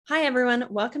Hi, everyone.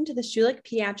 Welcome to the Schulich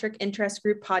Pediatric Interest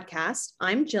Group podcast.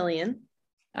 I'm Jillian.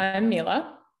 I'm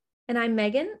Mila. And I'm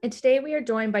Megan. And today we are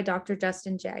joined by Dr.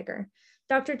 Justin Jagger.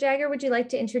 Dr. Jagger, would you like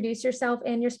to introduce yourself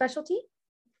and your specialty?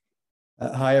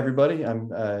 Hi, everybody. I'm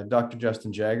Dr.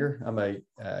 Justin Jagger. I'm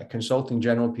a consulting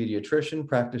general pediatrician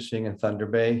practicing in Thunder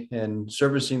Bay and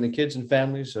servicing the kids and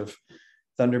families of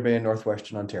Thunder Bay and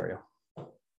Northwestern Ontario.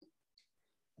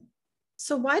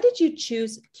 So why did you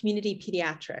choose community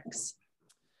pediatrics?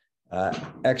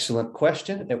 Excellent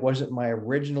question. It wasn't my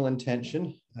original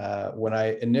intention. When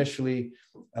I initially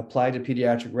applied to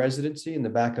pediatric residency, in the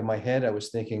back of my head, I was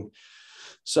thinking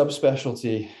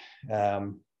subspecialty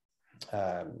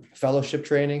fellowship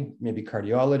training, maybe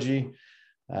cardiology.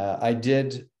 I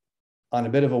did, on a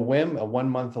bit of a whim, a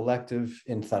 1-month elective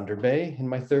in Thunder Bay in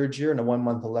my third year and a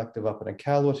 1-month elective up in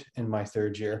Iqaluit in my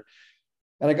third year.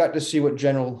 And I got to see what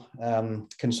general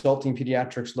consulting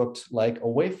pediatrics looked like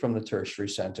away from the tertiary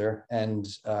center, and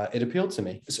it appealed to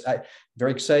me. It's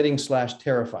very exciting /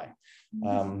 terrifying.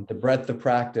 The breadth of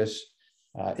practice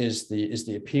is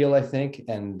the appeal, I think,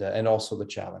 and also the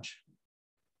challenge.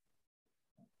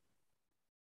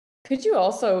 Could you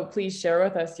also please share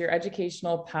with us your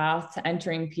educational path to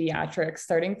entering pediatrics,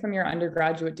 starting from your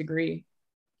undergraduate degree?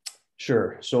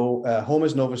 Sure. So home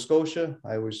is Nova Scotia.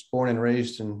 I was born and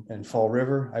raised in Fall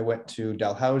River. I went to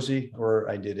Dalhousie, where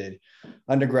I did an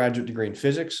undergraduate degree in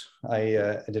physics.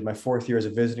 I did my 4th year as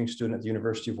a visiting student at the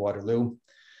University of Waterloo.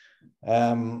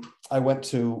 I went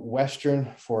to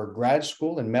Western for grad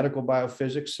school in medical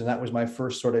biophysics, and that was my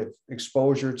first sort of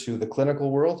exposure to the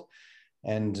clinical world.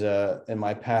 And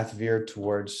my path veered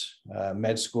towards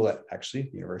med school at the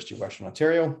University of Western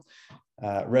Ontario.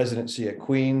 Residency at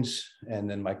Queen's, and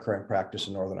then my current practice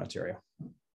in Northern Ontario.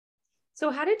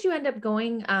 So how did you end up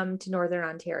going to Northern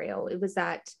Ontario? Was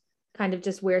that kind of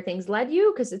just where things led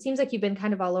you? Because it seems like you've been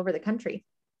kind of all over the country.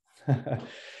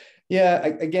 Yeah,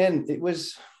 again,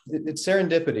 it's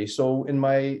serendipity. So in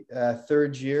my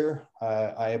third year,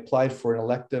 I applied for an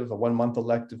elective, a 1-month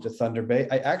elective to Thunder Bay.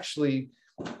 I actually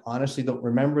honestly don't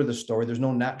remember the story. There's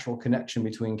no natural connection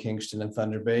between Kingston and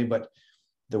Thunder Bay, but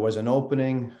there was an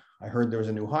opening. I heard there was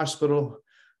a new hospital.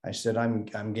 I said,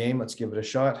 I'm game, let's give it a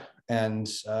shot.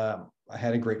 And I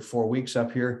had a great 4 weeks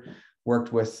up here,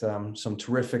 worked with some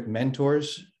terrific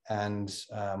mentors, and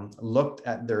looked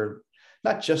at their,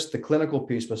 not just the clinical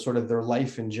piece, but sort of their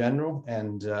life in general.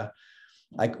 And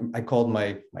I called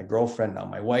my girlfriend, now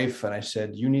my wife, and I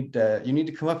said, you need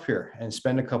to come up here and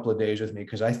spend a couple of days with me,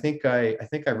 because I think I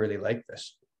really like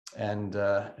this. And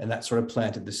that sort of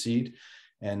planted the seed.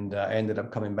 And I ended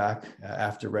up coming back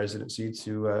after residency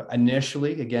to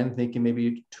initially, again, thinking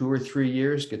maybe 2 or 3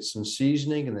 years, get some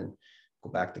seasoning, and then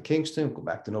go back to Kingston, go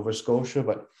back to Nova Scotia.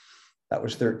 But that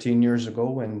was 13 years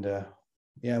ago. And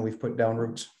yeah, we've put down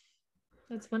roots.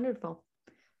 That's wonderful.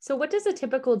 So what does a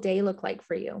typical day look like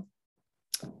for you?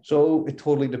 So it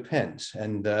totally depends.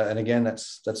 And again,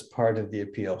 that's part of the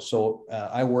appeal. So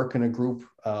I work in a group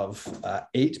of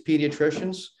 8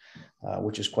 pediatricians.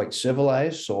 Which is quite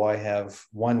civilized. So I have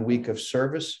 1 week of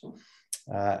service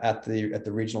at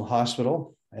the regional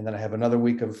hospital, and then I have another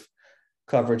week of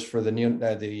coverage for the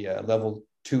level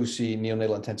 2C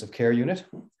neonatal intensive care unit.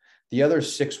 The other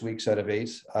 6 weeks out of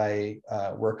 8, I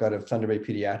work out of Thunder Bay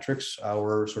Pediatrics,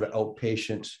 our sort of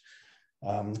outpatient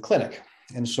clinic.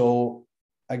 And so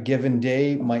a given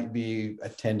day might be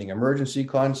attending emergency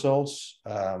consults,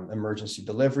 emergency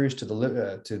deliveries to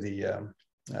the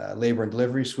labor and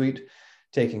delivery suite,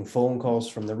 taking phone calls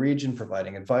from the region,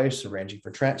 providing advice, arranging for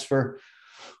transfer,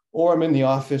 or I'm in the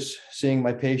office seeing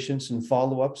my patients and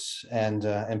follow-ups and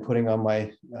putting on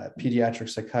my pediatric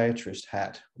psychiatrist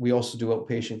hat. We also do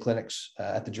outpatient clinics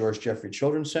at the George Jeffrey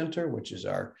Children's Center, which is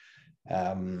our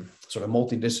sort of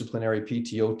multidisciplinary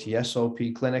PTO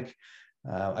TSOP clinic.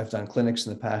 I've done clinics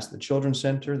in the past at the Children's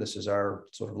Center. This is our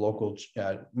sort of local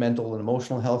mental and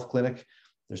emotional health clinic.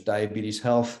 There's diabetes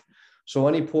health. So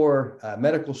any poor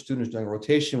medical students doing a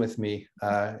rotation with me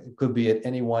could be at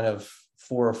any one of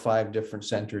 4 or 5 different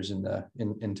centers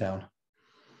in town.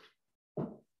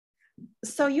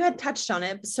 So you had touched on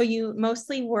it. So you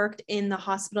mostly worked in the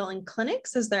hospital and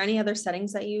clinics. Is there any other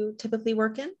settings that you typically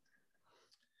work in?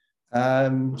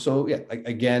 So yeah,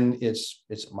 again,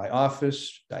 it's my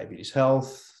office, diabetes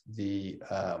health, the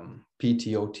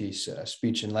PTOT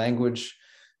speech and language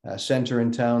center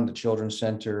in town, the children's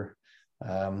center.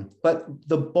 But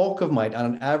the bulk of on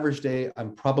an average day,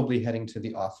 I'm probably heading to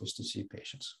the office to see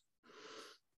patients.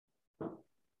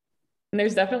 And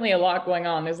there's definitely a lot going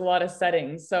on. There's a lot of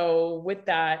settings. So with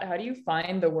that, how do you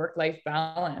find the work-life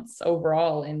balance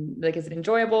overall? And like, is it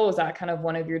enjoyable? Is that kind of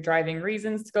one of your driving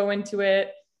reasons to go into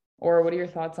it? Or what are your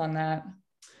thoughts on that?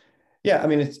 Yeah, I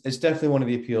mean, it's definitely one of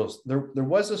the appeals. There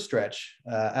was a stretch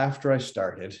after I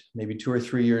started, maybe 2 or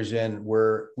 3 years in,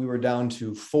 where we were down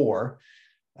to four,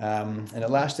 and it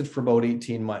lasted for about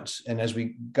 18 months. And as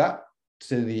we got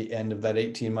to the end of that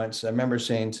 18 months, I remember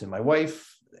saying to my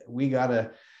wife, we got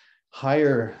to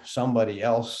hire somebody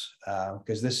else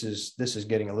because this is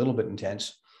getting a little bit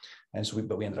intense. And so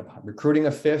we ended up recruiting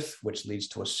a fifth, which leads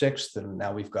to a sixth. And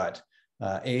now we've got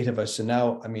 8 of us. And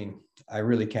now, I mean, I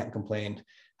really can't complain.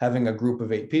 Having a group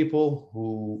of 8 people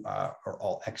who are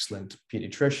all excellent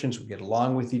pediatricians, we get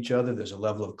along with each other. There's a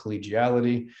level of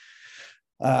collegiality.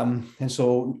 And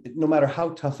so no matter how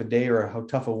tough a day or how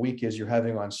tough a week is you're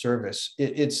having on service,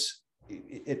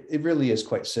 it really is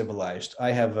quite civilized.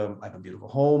 I have a beautiful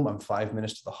home. I'm 5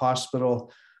 minutes to the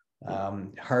hospital.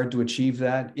 Hard to achieve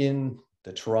that in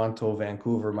the Toronto,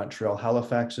 Vancouver, Montreal,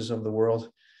 Halifaxes of the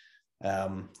world.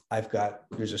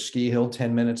 There's a ski hill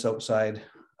 10 minutes outside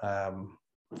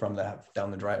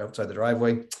outside the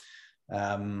driveway.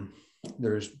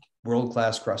 There's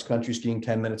world-class cross-country skiing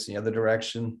 10 minutes in the other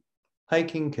direction,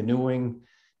 hiking, canoeing,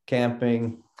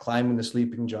 camping, climbing the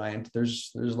Sleeping Giant.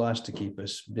 There's lots to keep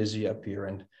us busy up here.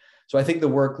 And so I think the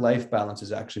work-life balance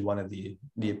is actually one of the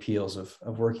appeals of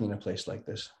working in a place like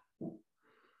this.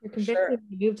 You're convinced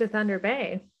to move to Thunder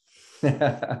Bay.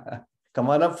 Come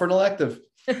on up for an elective.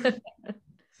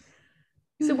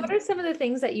 So what are some of the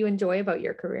things that you enjoy about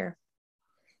your career?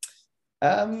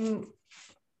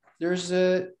 There's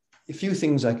a few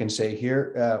things I can say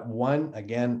here. One,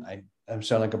 again, I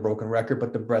sound like a broken record,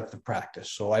 but the breadth of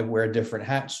practice. So I wear different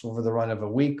hats over the run of a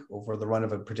week, over the run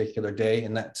of a particular day,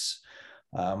 and that's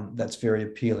very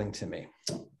appealing to me.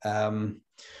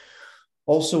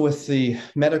 Also with the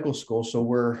medical school, so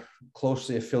we're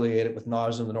closely affiliated with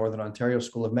NOSM, the Northern Ontario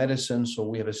School of Medicine. So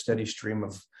we have a steady stream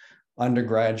of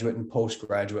undergraduate and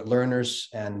postgraduate learners,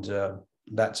 and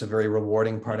that's a very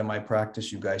rewarding part of my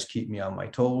practice. You guys keep me on my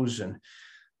toes and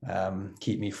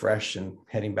keep me fresh and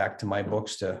heading back to my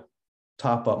books to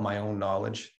top up my own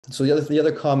knowledge. So the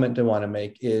other comment I want to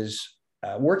make is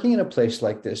working in a place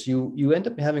like this, you end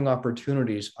up having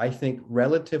opportunities, I think,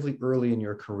 relatively early in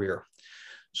your career.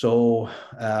 So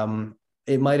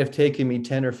it might have taken me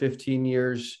 10 or 15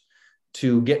 years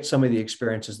to get some of the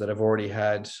experiences that I've already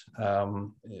had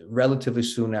relatively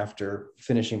soon after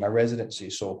finishing my residency.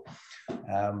 So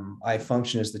I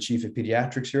function as the chief of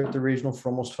pediatrics here at the regional for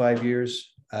almost 5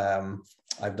 years.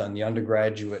 I've done the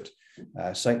undergraduate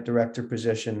site director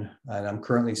position, and I'm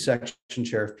currently section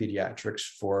chair of pediatrics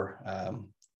for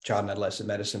child and adolescent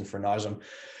medicine for NOSM.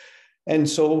 And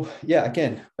so, yeah,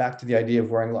 again, back to the idea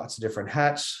of wearing lots of different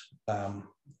hats,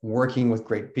 working with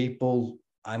great people.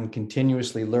 I'm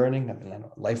continuously learning. I mean,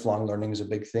 lifelong learning is a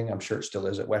big thing. I'm sure it still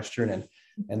is at Western,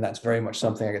 and that's very much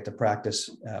something I get to practice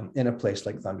in a place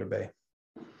like Thunder Bay.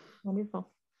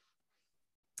 Wonderful.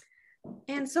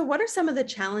 And so what are some of the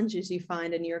challenges you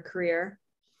find in your career?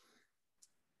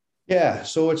 Yeah,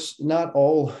 so it's not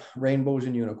all rainbows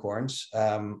and unicorns.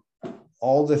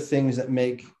 All the things that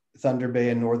make Thunder Bay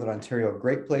and Northern Ontario a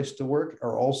great place to work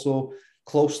are also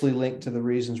closely linked to the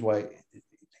reasons why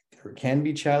there can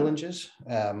be challenges.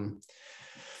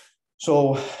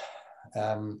 So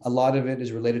a lot of it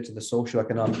is related to the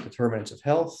socioeconomic determinants of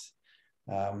health.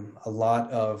 A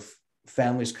lot of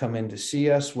families come in to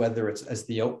see us, whether it's as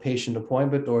the outpatient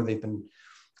appointment or they've been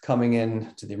coming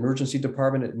in to the emergency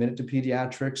department admitted to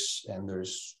pediatrics, and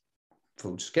there's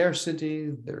food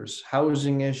scarcity, there's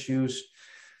housing issues,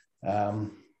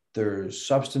 there's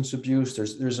substance abuse,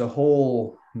 there's a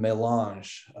whole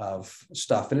melange of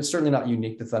stuff. And it's certainly not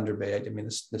unique to Thunder Bay. I mean,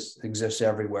 this exists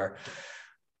everywhere.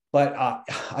 But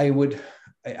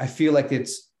I feel like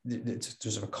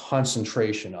there's a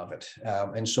concentration of it.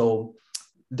 And so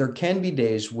there can be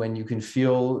days when you can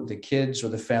feel the kids or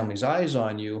the family's eyes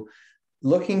on you,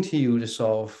 looking to you to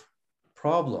solve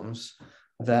problems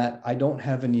that I don't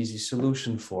have an easy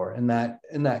solution for. And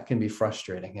that can be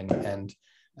frustrating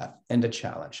and a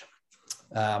challenge.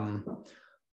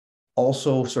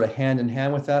 Also sort of hand in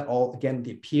hand with that, again,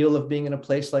 the appeal of being in a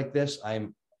place like this.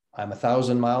 I'm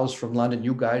 1,000 miles from London.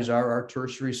 You guys are our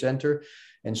tertiary center.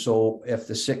 And so if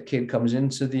the sick kid comes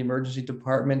into the emergency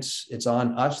departments, it's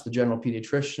on us, the general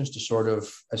pediatricians, to sort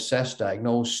of assess,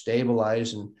 diagnose,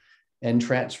 stabilize, and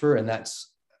transfer. And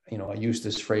that's, I used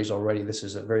this phrase already. This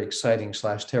is a very exciting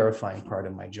 / terrifying part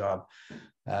of my job.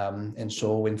 And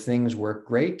so when things work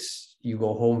great, you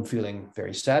go home feeling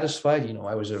very satisfied.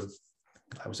 I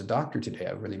was a doctor today.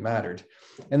 I really mattered.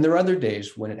 And there are other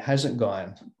days when it hasn't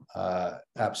gone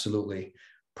absolutely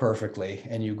perfectly,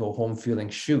 and you go home feeling,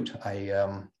 shoot,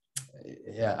 I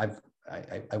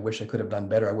wish I could have done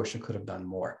better. I wish I could have done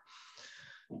more.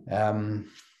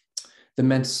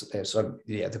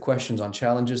 the questions on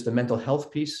challenges, the mental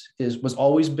health piece was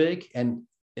always big. And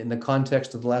in the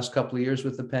context of the last couple of years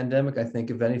with the pandemic, I think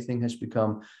if anything has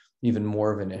become even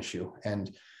more of an issue.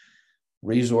 And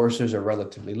resources are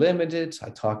relatively limited. I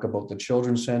talk about the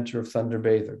Children's Center of Thunder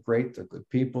Bay. They're great. They're good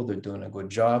people. They're doing a good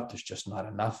job. There's just not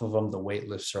enough of them. The wait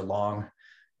lists are long,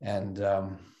 and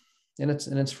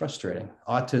it's frustrating.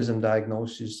 Autism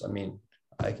diagnosis. I mean,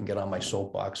 I can get on my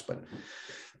soapbox, but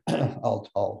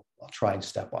I'll try and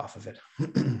step off of it.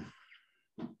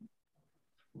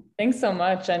 Thanks so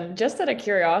much. And just out of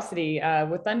curiosity,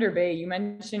 with Thunder Bay, you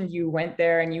mentioned you went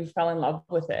there and you fell in love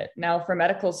with it. Now, for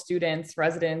medical students,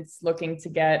 residents looking to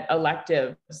get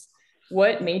electives,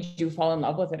 what made you fall in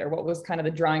love with it? Or what was kind of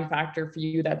the drawing factor for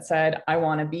you that said, I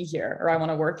want to be here or I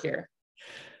want to work here?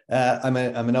 I'm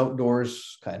an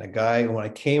outdoors kind of guy. And when I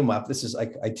came up,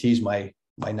 I tease my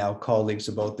now colleagues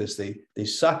about this. They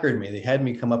suckered me. They had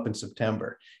me come up in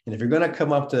September. And if you're going to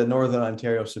come up to Northern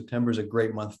Ontario, September is a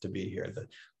great month to be here. The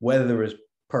weather is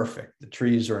perfect. The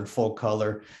trees are in full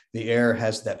color. The air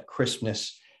has that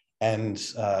crispness, and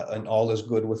all is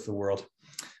good with the world.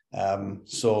 Now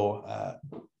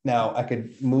I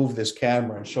could move this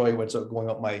camera and show you what's going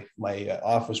up my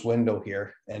office window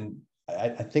here. And I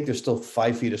think there's still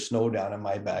 5 feet of snow down in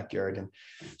my backyard, and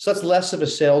so that's less of a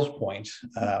sales point.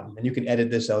 And you can edit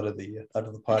this out of the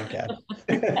podcast.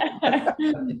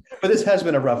 But this has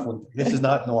been a rough one. This is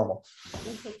not normal.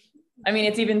 I mean,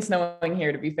 it's even snowing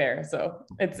here, to be fair, so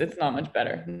it's not much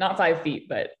better. Not 5 feet,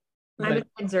 but I'm in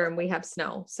Windsor and we have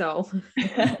snow, so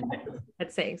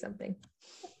that's saying something.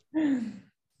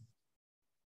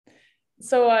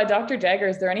 So Dr. Jagger,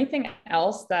 is there anything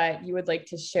else that you would like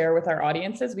to share with our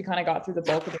audiences? We kind of got through the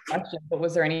bulk of the question, but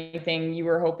was there anything you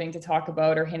were hoping to talk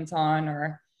about or hint on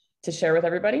or to share with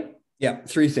everybody? Yeah,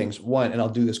 3 things. One, and I'll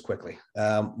do this quickly.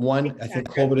 One, I think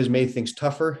COVID has made things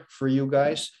tougher for you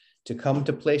guys to come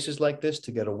to places like this,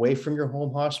 to get away from your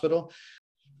home hospital.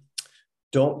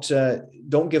 Don't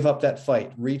give up that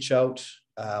fight. Reach out.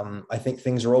 I think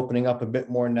things are opening up a bit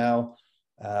more now.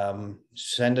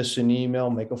 Send us an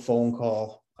email, make a phone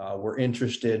call. We're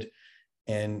interested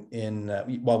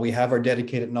while we have our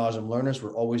dedicated NOSM learners,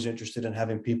 we're always interested in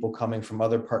having people coming from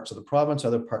other parts of the province,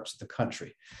 other parts of the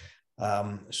country.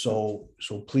 So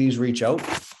please reach out.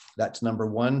 That's number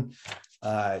 1.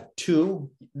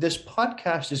 2, this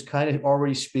podcast is kind of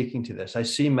already speaking to this. I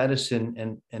see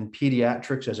medicine and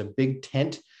pediatrics as a big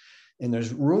tent, and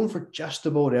there's room for just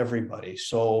about everybody.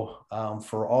 So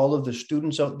for all of the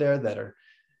students out there that are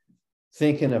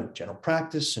thinking of general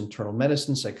practice, internal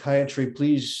medicine, psychiatry,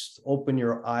 please open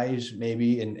your eyes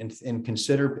maybe and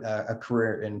consider a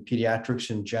career in pediatrics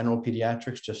and general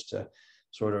pediatrics, just to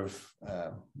sort of,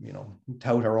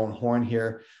 tout our own horn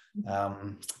here.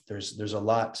 There's a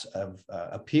lot of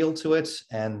appeal to it.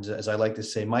 And as I like to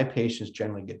say, my patients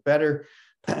generally get better.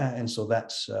 And so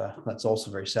that's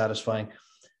also very satisfying.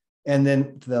 And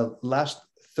then the last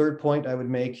 3rd point I would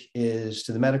make is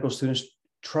to the medical students,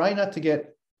 try not to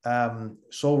get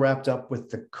so wrapped up with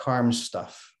the CARM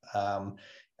stuff.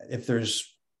 If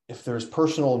there's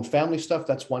personal and family stuff,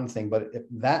 that's one thing. But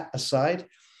that aside,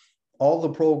 all the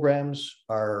programs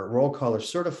are Royal College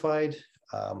certified,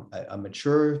 a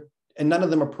mature, and none of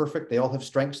them are perfect. They all have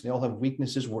strengths. They all have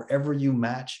weaknesses. Wherever you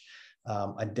match,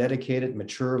 a dedicated,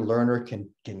 mature learner can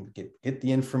get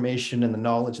the information and the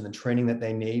knowledge and the training that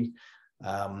they need.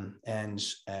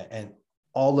 And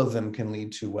all of them can lead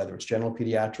to whether it's general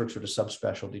pediatrics or to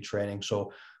subspecialty training.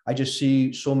 So I just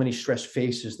see so many stressed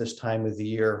faces this time of the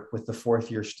year with the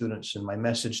 4th-year students. And my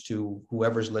message to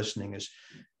whoever's listening is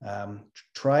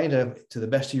try to the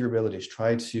best of your abilities,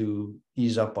 try to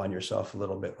ease up on yourself a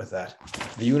little bit with that.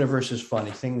 The universe is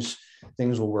funny. Things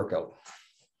will work out.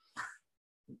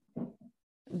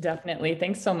 Definitely.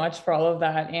 Thanks so much for all of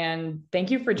that. And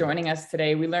thank you for joining us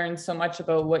today. We learned so much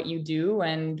about what you do,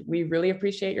 and we really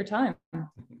appreciate your time.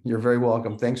 You're very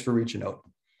welcome. Thanks for reaching out.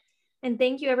 And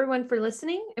thank you everyone for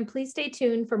listening. And please stay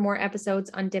tuned for more episodes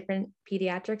on different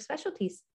pediatric specialties.